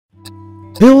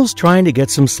Bill's trying to get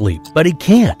some sleep, but he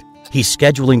can't. He's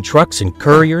scheduling trucks and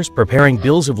couriers, preparing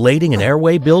bills of lading and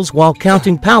airway bills while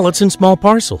counting pallets and small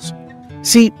parcels.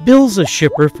 See, Bill's a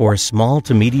shipper for a small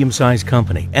to medium-sized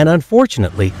company, and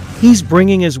unfortunately, he's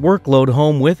bringing his workload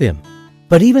home with him.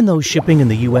 But even though shipping in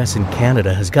the US and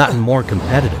Canada has gotten more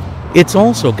competitive, it's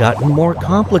also gotten more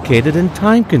complicated and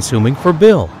time-consuming for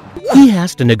Bill. He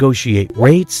has to negotiate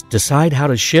rates, decide how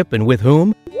to ship and with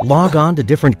whom, log on to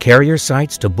different carrier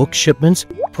sites to book shipments,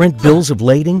 print bills of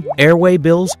lading, airway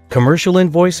bills, commercial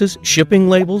invoices, shipping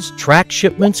labels, track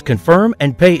shipments, confirm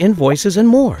and pay invoices, and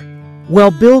more.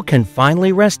 Well, Bill can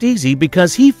finally rest easy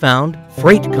because he found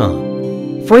Freightcom.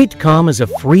 Freightcom is a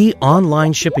free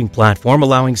online shipping platform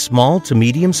allowing small to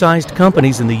medium-sized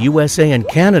companies in the USA and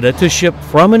Canada to ship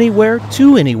from anywhere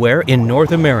to anywhere in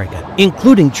North America,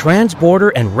 including trans-border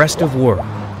and rest of world.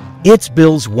 It's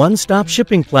Bill's one-stop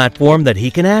shipping platform that he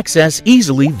can access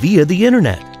easily via the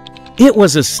internet. It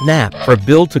was a snap for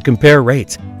Bill to compare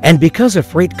rates, and because of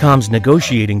Freightcom's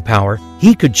negotiating power,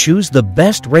 he could choose the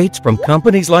best rates from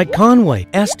companies like Conway,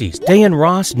 Estes, Day &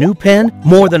 Ross, New Penn,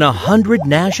 more than 100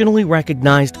 nationally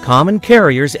recognized common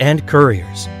carriers and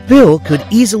couriers. Bill could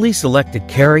easily select a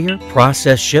carrier,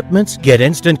 process shipments, get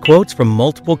instant quotes from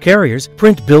multiple carriers,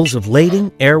 print bills of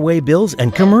lading, airway bills,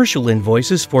 and commercial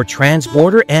invoices for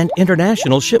trans-border and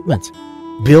international shipments.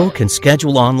 Bill can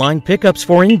schedule online pickups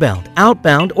for inbound,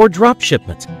 outbound, or drop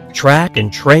shipments, track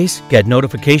and trace, get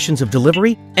notifications of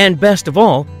delivery, and best of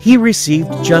all, he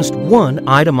received just one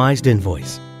itemized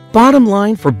invoice. Bottom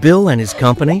line for Bill and his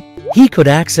company, he could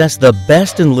access the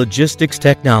best in logistics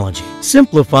technology,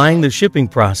 simplifying the shipping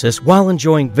process while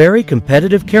enjoying very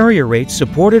competitive carrier rates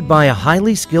supported by a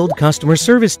highly skilled customer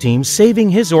service team,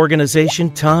 saving his organization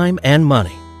time and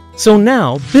money. So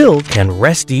now Bill can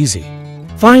rest easy.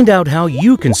 Find out how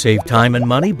you can save time and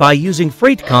money by using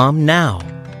Freightcom now.